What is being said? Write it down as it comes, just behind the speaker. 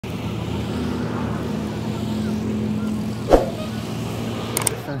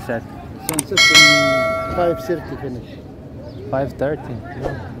sunset? Sunset in 5:30 finish. 5:30.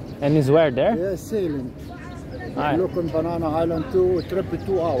 And is where there? Yeah, sailing. Alright. Look on Banana Island too, trip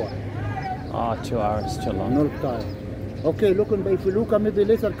 2 hours. Oh, 2 hours, too long. No time. Okay, look on by Feluca, maybe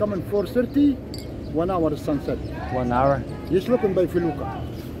later coming 4:30, 1 hour sunset. 1 hour? Just looking by Feluca.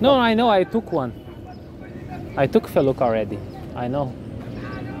 No, I know, I took one. I took Feluca already. I know.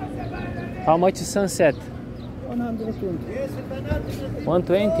 How much is sunset? 120.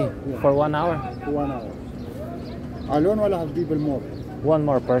 120 for 1 hour? 1 hour. Alone will have people more. One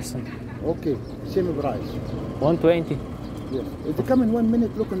more person. Okay, same price. 120. Yes. If you come in 1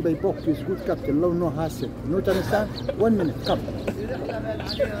 minute looking by book, is good captain, no hassle. You understand? 1 minute, come.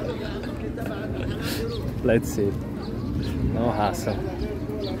 Let's see. No hassle.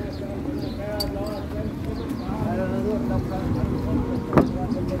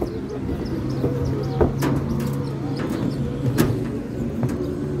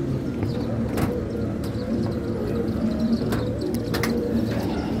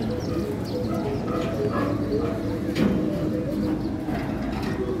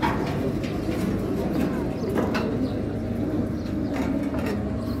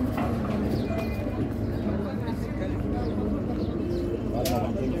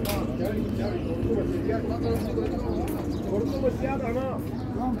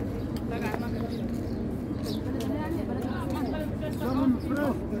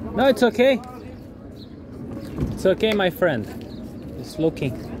 No, it's okay. It's okay, my friend. Just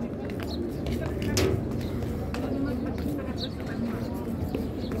looking.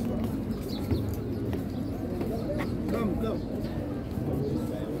 Come.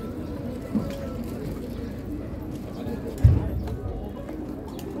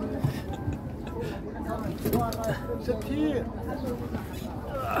 Sit here.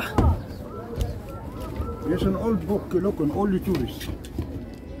 There's an old book, look on all the tourists.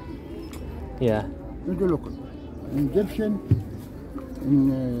 Yeah. Look, Egyptian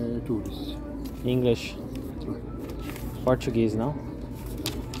tourists. English. Portuguese, no?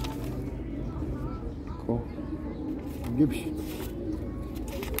 Cool. Egyptian.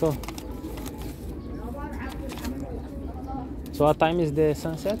 Cool. So what time is the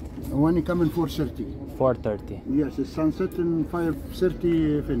sunset? When you come in 4:30. 4:30. Yes, the sunset in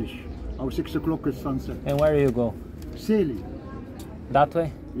 5:30 finish. Or 6 o'clock is sunset. And where do you go? Sailing. That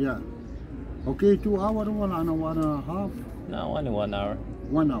way? Yeah. Okay, 2 hours, 1 hour and a half. No, only 1 hour.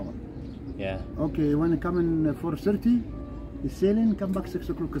 1 hour. Yeah. Okay, when you come in 4:30, the sailing, come back 6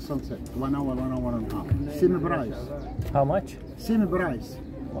 o'clock is sunset. 1 hour, 1 hour and a half. Same price. How much? Same price.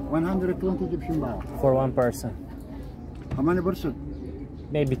 120 Egyptian baht. For one person. How many person?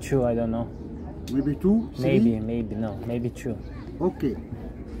 Maybe 2, I don't know. Maybe 2? Maybe, no. Maybe 2. Okay.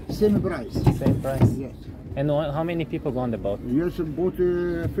 Same price. Same price? Yes. And how many people go on the boat? Yes, about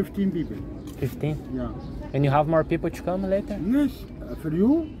 15 people. 15? Yeah. And you have more people to come later? Yes. For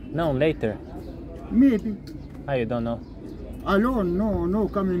you? No, later. Maybe. Ah, you don't know? Alone, no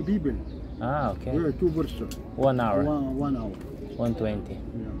coming people. Ah, okay. Yeah, 2 person. 1 hour. 1 hour. 120. Yeah.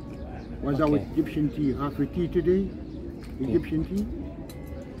 Was Okay. our Egyptian tea? Half a tea today? Egyptian tea?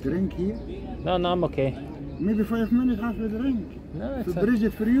 Drink here? No, I'm okay. Maybe 5 minutes, half a drink. No, To it's, bridge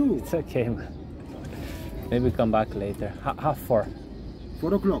it for you. it's okay, man. Maybe come back later. Half 4.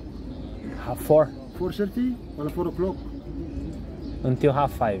 4 o'clock. Half 4? 4:30 or 4 o'clock. Until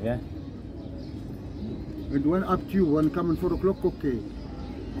half 5, yeah? It went up to you. When coming 4 o'clock, okay.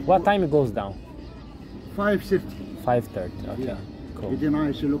 What time it goes down? 5:30. 5:30, okay. Yeah. Cool. It's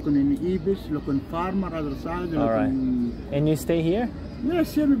nice looking in Ibis, looking farmer other side. All right. Looking... And you stay here? Yeah,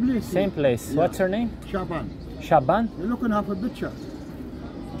 same place. Same place. Yeah. What's her name? Shaban. Shaban? You're looking half a picture.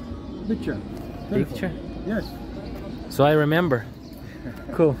 Picture. Picture? Yes. So I remember.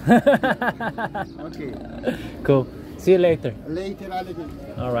 Cool. Okay. Cool. See you later. Later,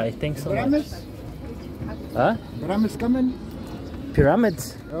 All right. Thanks so much. Pyramids? Huh? Pyramids coming?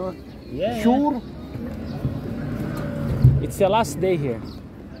 Pyramids? Yeah. Sure? It's the last day here.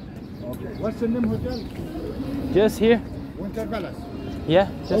 Okay. What's the name hotel? Just here? Winter Palace. Yeah,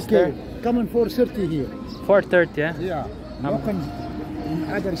 just Okay. there. Coming 4:30 here. 4:30, yeah? Yeah. Looking on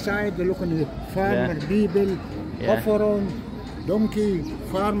the other side, looking at farmer, Yeah. people, Yeah. buffalo, donkey,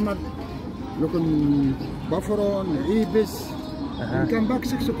 farmer, looking buffalo, ibis. And come back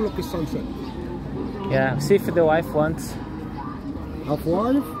 6 o'clock is sunset. Yeah. See if the wife wants. Half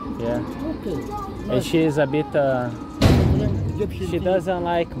wife? Yeah. Okay. And she is a bit. Egyptian She tea. doesn't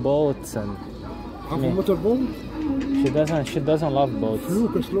like boats and. Half a motorboat? She doesn't love boats.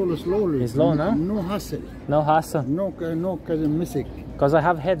 Look slowly. It's slow, no? No hassle. No hassle. No mistake. Because I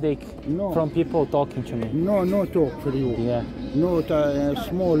have headache No. from people talking to me. No talk for you. Yeah. No,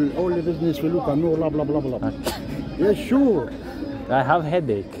 small, only business في لوكا, no, blah, blah, blah, blah. Yes, sure. I have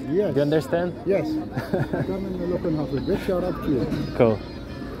headache. Yes. Do you understand? Yes. Come and look and have a bit, you're up to you. Cool.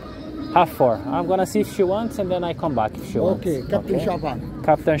 4:30. I'm gonna see if she wants and then I come back if she wants. Okay, Captain Shaban.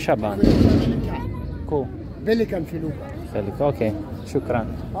 Captain Shaban. Cool. Pelican في لوكا. Okay. Shukran.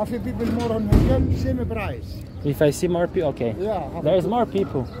 Half people more on hotel, same price. If I see more people, okay. Yeah. There's more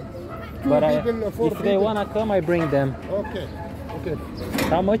people. But if they wanna come, I bring them. Okay. Okay.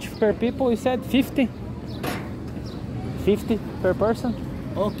 How much per people? You said 50? 50 per person?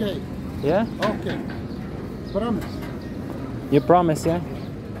 Okay. Yeah? Okay. Promise. You promise, yeah?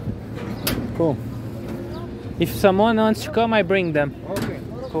 Cool. If someone wants to come, I bring them. Okay.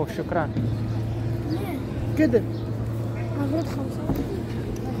 Cool, shukran. كده.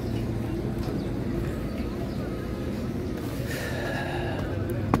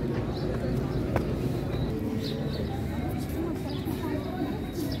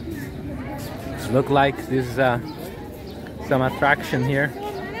 Look like this is some attraction here.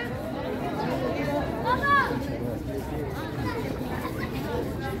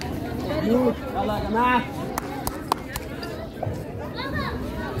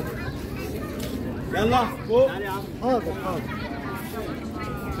 يلا فوق حاضر حاضر.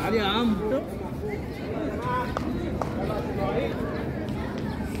 تعالي يا عم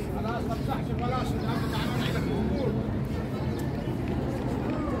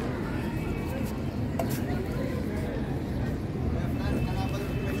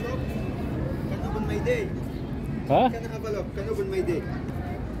Huh? Can I have a look? Can you open my day?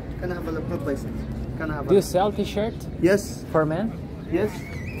 Can I have a look? Not bicycle. Can I have a Do you look? sell t-shirt Yes. for men? Yes.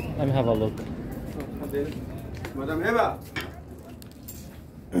 Let me have a look. Madam Eva.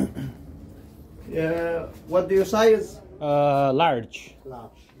 What do you size? Large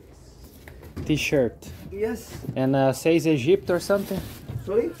Large. t-shirt. Yes. And says Egypt or something?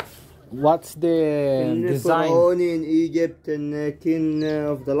 Sorry? What's the design? Pharaoh in Egypt and King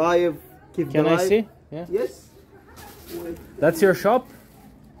of the Life. Keep Can the I life. see? Yeah. Yes. That's your shop?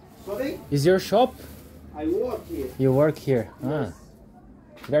 Sorry? Is your shop? I work here. You work here. Ah.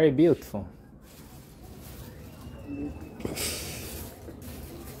 Very beautiful.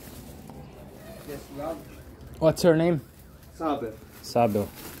 Yes, love. What's your name? Saber. Sabe.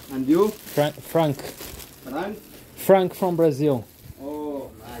 And you? Frank. Frank? Frank from Brazil. Oh,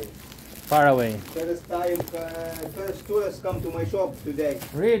 nice. Far away. First time, first tourists come to my shop today.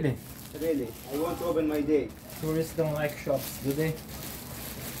 Really? Really. I want to open my day. Tourists don't like shops, do they?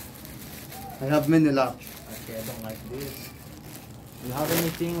 I have many large. Okay, I don't like this. You have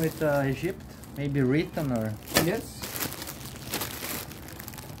anything with Egypt? Maybe written or... Yes.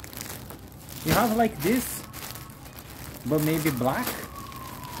 You have like this, but maybe black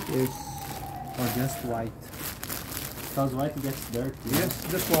Yes. or just white? Because white gets dirty. Yes,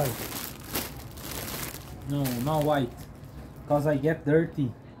 that's why. No, not white. Because I get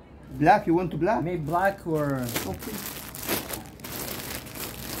dirty. Black, you want to black? Maybe black or... Okay.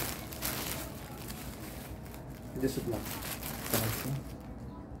 This is black. Can I see?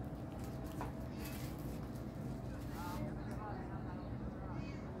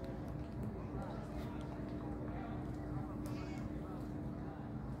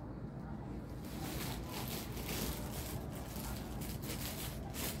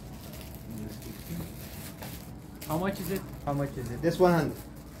 How much is it? How much is it? This 100.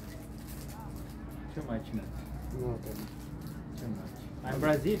 Too much, man. No, Too much. I'm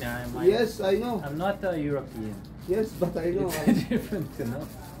Brazilian. yes, I know. I'm not a European. Yes, but I know. It's different, you know.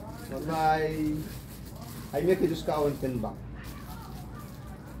 But I make a discount 10 baht.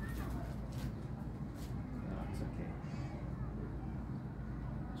 No, it's okay.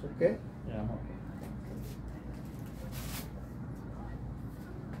 It's okay? Yeah, I'm okay.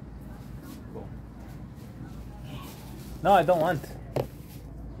 Cool. No, I don't want.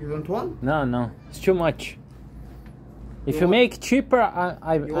 You don't want? No. It's too much. If you want- make cheaper,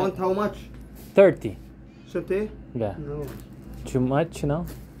 You want how much? 30. 30? Yeah. No. Too much, you know?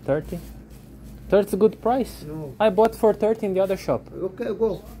 30. 30 is a good price. No. I bought for 30 in the other shop. Okay,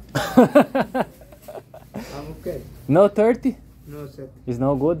 go. I'm okay. No 30? No, sir. Is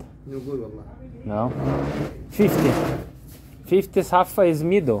no good? No good, wallah. No. 50. 50 is half is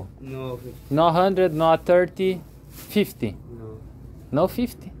middle. No, No 100, no 30. 50. no. No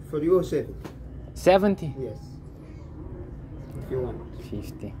 50. For you, sir. 70. Yes. If you want.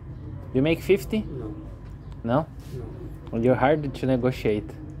 50. You make 50? No. No? No. Well, you're hard to negotiate.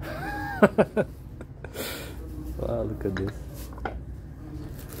 Wow, look at this.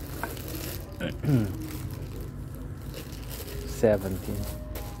 $17.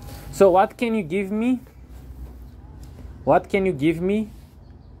 So what can you give me What can you give me?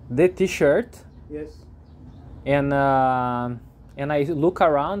 The T-shirt, Yes. and I look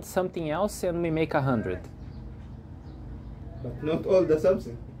around something else, and we make 100. But not all the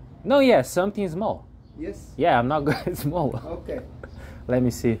something. No, yeah, something small. Yes. Yeah, I'm not going small. Okay. Let me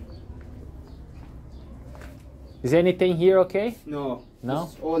see. Is anything here okay? No. No?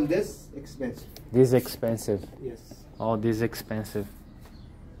 All this expensive. This is expensive. Yes. Oh, this is expensive.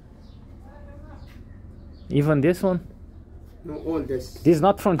 Even this one? No, all this. This is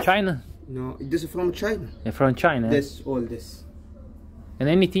not from China? No, this is from China. From China. This, all this. And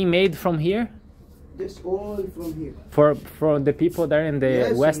anything made from here? This all from here. For the people there in the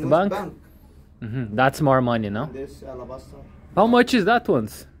Yes, West in Bank? That's more money, no? This alabaster. How much is that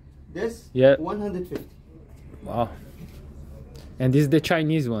ones? This? Yeah. 150. Wow. And this is the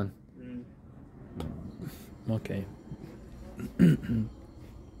Chinese one? Okay.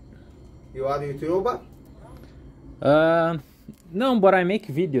 You are YouTuber? No, but I make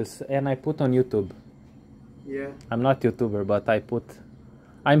videos and I put on YouTube. Yeah. I'm not YouTuber, but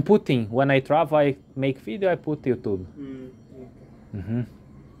I'm putting, when I travel, I make video, I put YouTube. Okay.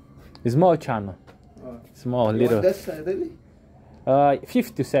 Small channel. Oh. Small, You little. want this really?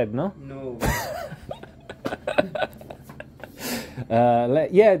 50 you said, no? No.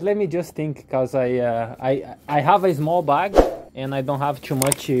 Yeah, let me just think, because I have a small bag and I don't have too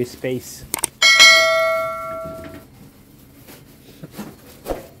much space.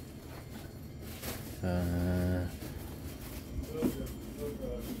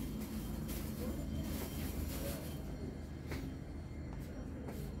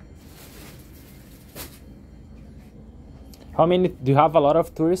 How many, do you have a lot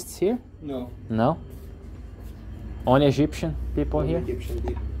of tourists here? No. No? Only Egyptian people here? Egyptian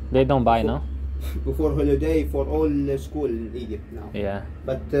people. They don't buy, no? Before holiday for all school in Egypt now. Yeah.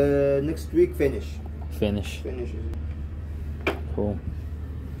 But next week finish. Finish. Cool.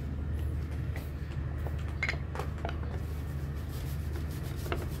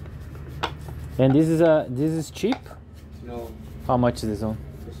 And this is cheap? No. How much is this one?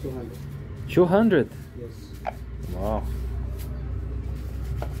 It's 200. 200? Yes. Wow.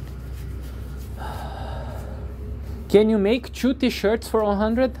 Can you make 2 T-shirts for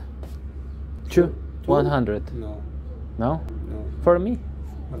 100? Two? 100? No. No? No. For me?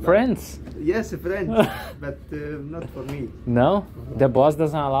 Friends? Yes, friends, but not for me. No? The boss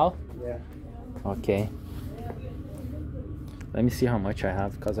doesn't allow? Yeah. Okay. Let me see how much I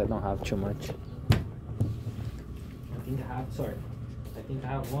have, because I don't have too much. I think I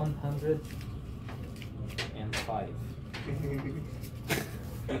have 105.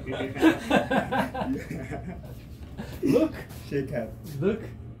 Look! Shake hands. Look!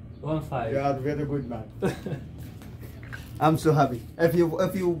 15. You are very good man. I'm so happy. If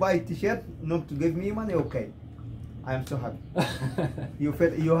you buy T-shirt, not to give me money, okay. I'm so happy. You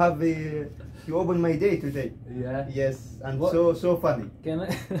open my day today. Yeah. Yes, and What? so funny. Can I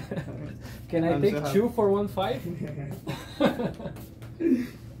can I I'm take so happy. 2 for 15?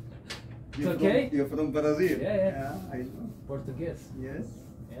 It's okay? You're from Brazil. Yeah. I know. Português. Yes.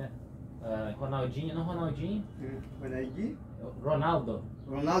 Yeah. Ronaldinho, no Ronaldinho. When I give Ronaldo.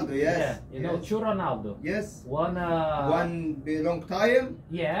 Ronaldo, yes. Yeah. You know, yes. 2 Ronaldo. Yes. One be long time.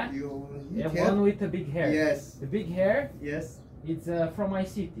 Yeah. You And hair. one with the big hair. Yes. The big hair, Yes. it's from my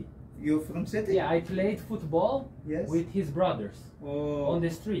city. You from city? Yeah, I played football Yes. with his brothers Oh. on the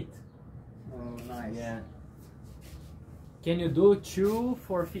street. Oh, nice. Yeah. Can you do 2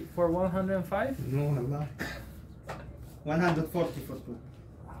 for 105? No, Allah. 140 for two.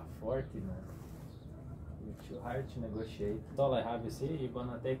 40, man. You're too hard to negotiate. That's all I have, you see, you're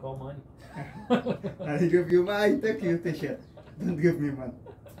gonna take all money. I give you my, take you T-shirt. Don't give me money.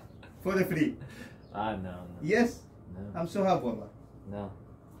 For the free. No. Yes. No. I'm so happy, Allah. No.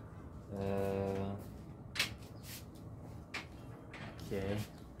 Okay.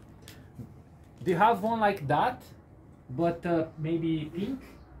 Do you have one like that, but maybe pink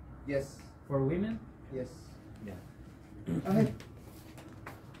Yes. for women? Yes. Yeah. Okay.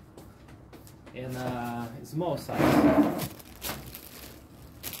 And small size.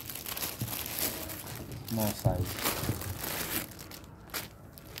 Small size.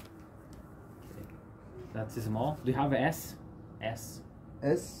 Okay. That's small. Do you have S? S.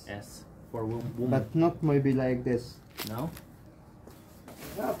 S. S for woman. But not maybe like this. No?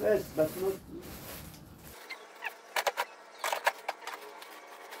 Have S, but not.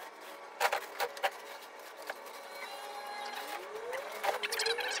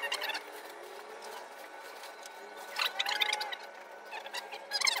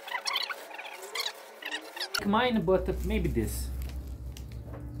 Mine, but maybe this.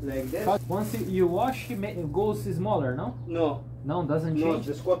 like that. But once you wash, it goes smaller, no? No, No, doesn't no, change.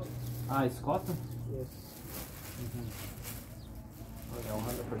 this cotton. Ah, it's cotton. Yes. Oh, yeah,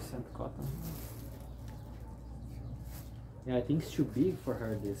 100% cotton. Yeah, I think it's too big for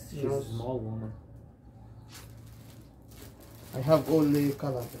her. This she's Yes. a small woman. I have all the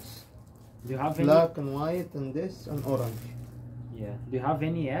colors. Do you have any? Black and white and this and orange. Yeah. Do you have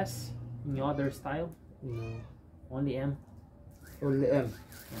any S in your other style? No, Only M. only M.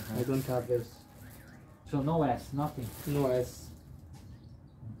 I don't have this. So no S, nothing. No S.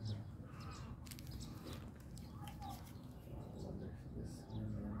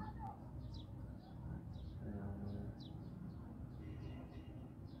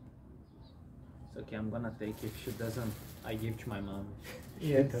 It's okay, I'm gonna take. If she doesn't, I give to my mom. If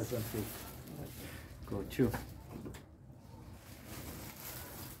she Yes. doesn't take. Go too.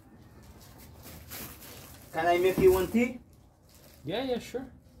 Can I make you one tea? Yeah, yeah, sure.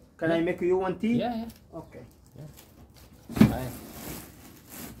 Can Yeah. I make you one tea? Yeah, yeah. Okay.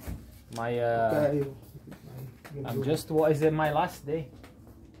 My Okay. I'm just. Is it my last day?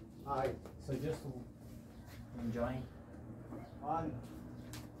 Alright. So just enjoying. One.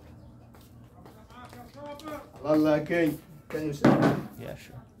 Allah, can you say? Yeah,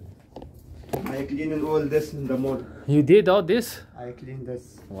 sure. I clean all this in the morning. You did all this? I clean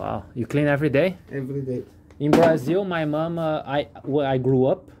this Wow. You clean every day? every day. In Brazil, my mom, I grew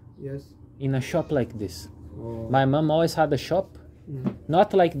up Yes. in a shop like this. Oh. My mom always had a shop, Mm.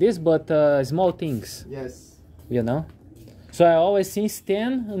 not like this, but small things, Yes. you know. So I always since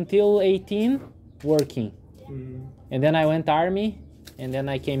 10 until 18 working, Mm. and then I went army, and then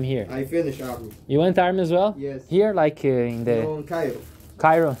I came here. I finish army. You went army as well? Yes. Here, like in the No, in Cairo.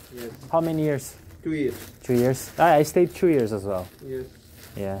 Cairo. Yes. How many years? 2 years. 2 years. I stayed 2 years as well. Yes.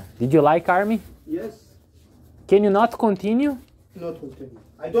 Yeah. Did you like army? Yes. Can you not continue? Not continue.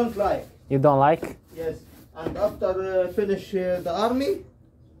 I don't like. You don't like? Yes. And after finish the army,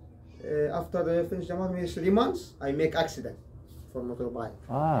 finish the army 3 months, I make accident for motorbike.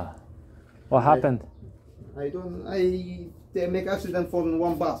 Ah. What happened? They make accident for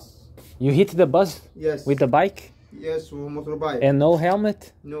one bus. You hit the bus Yes. with the bike Yes, for motorbike. and no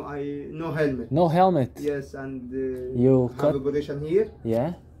helmet? No, no helmet. No helmet. Yes, and You have cut? operation here,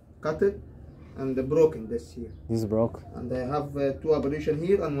 Yeah. cut it, and broken this here. This broke. And I have 2 operation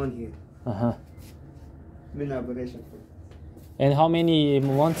here and 1 here. Uh-huh. Many operation. And how many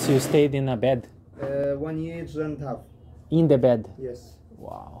months you stayed in a bed? 1 year and half. In the bed? Yes.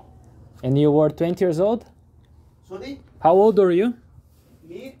 Wow. And you were 20 years old? Sorry? How old were you?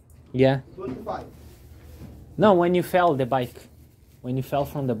 Me? Yeah. 25. No, when you fell the bike. When you fell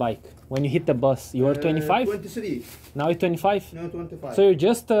from the bike. When you hit the bus. You were 25? 23. Now you're 25? No, 25. So you're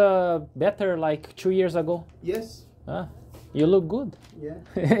just better like 2 years ago? Yes. Ah, you look good. Yeah.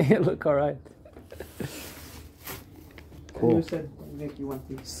 You look alright. Cool. You said make you one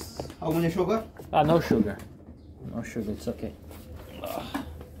tea. How many sugar? Ah, no sugar. No sugar, it's okay.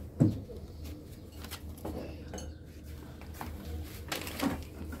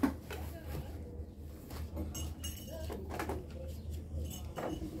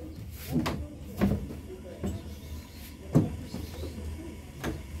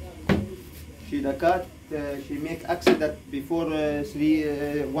 She the cat. She make accident before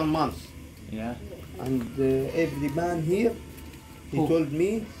 1 month. Yeah. And every man here, he Who? told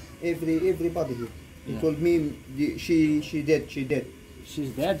me, everybody here, he Yeah. told me she dead. She's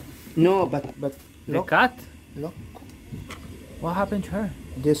dead? No, but The look, cat? look, What happened to her?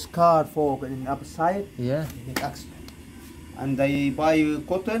 this car fall in upside, Yeah. make accident. And I buy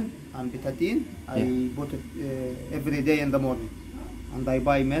cotton and betadine. I put it every day in the morning. And I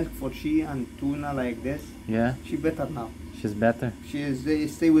buy milk for she and tuna like this. Yeah. She better now. She's better. They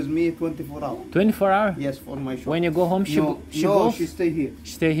stay with me 24 hours. 24 hours? Yes, for my shop. When you go home, she no, she no, goes? she stay here.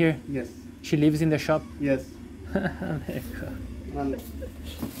 She stay here? Yes, She lives in the shop? yes. And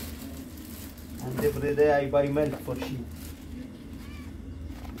every day I buy milk for she.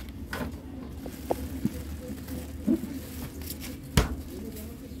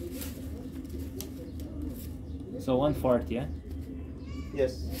 So 140, yeah?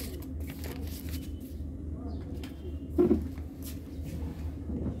 Yes.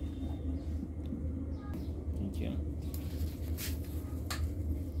 Thank you.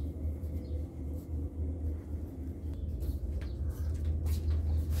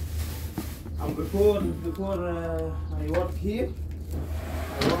 And before I work here,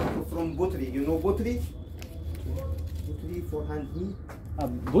 I work from butchery. You know butchery? Butchery for hand meat. A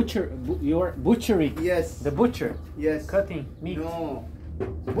your butchery? Yes. The butcher? Yes. Cutting meat? No.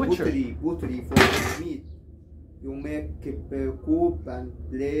 Butcher? Butchery for hand meat. You make coupe and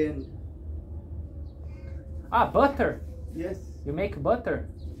plain. Ah, butter. Yes. You make butter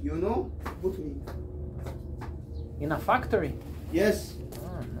You know? Buttery. in a factory? Yes.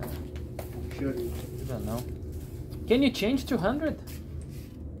 Oh, no. Surely. I don't know. Can you change 200?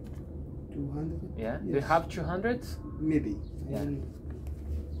 200? Yeah. Yes. Do you have 200? Maybe. Yeah.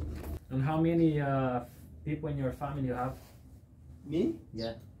 And how many people in your family you have? Me?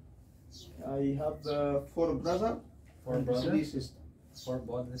 Yeah. I have 4 brothers. Four and brothers? 3 sisters. 4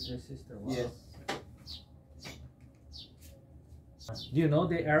 brothers and sisters. Wow. Yes. Do you know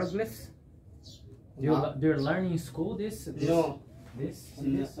the hieroglyphs? No. Do you learn in school this? No. This?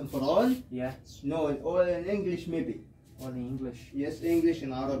 And for all? Yeah. No, all in English maybe. Only English. Yes, English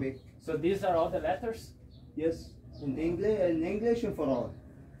and Arabic. So these are all the letters? Yes, in English and for all.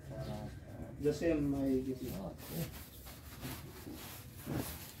 The same I give you. Oh, cool.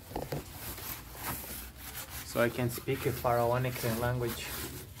 So I can speak a pharaonic language,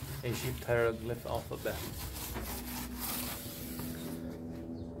 Egypt hieroglyph alphabet.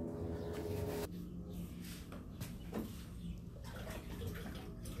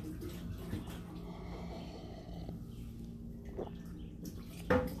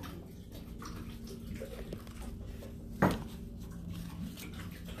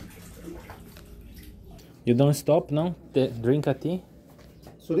 You don't stop, no? Drink a tea?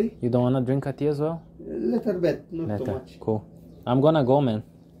 Sorry? You don't wanna drink a tea as well? Little bit, not too Later. much. Cool. I'm gonna go, man.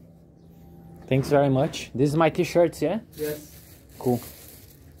 Thanks very much. This is my t-shirts, yeah? Yes. Cool.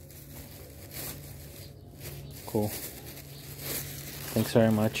 Cool. Thanks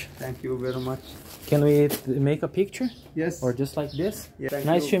very much. Thank you very much. Can we make a picture? Yes. Or just like this? Yeah, thank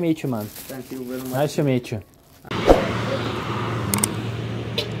Nice you. to meet you, man. Thank you very much. Nice to meet you.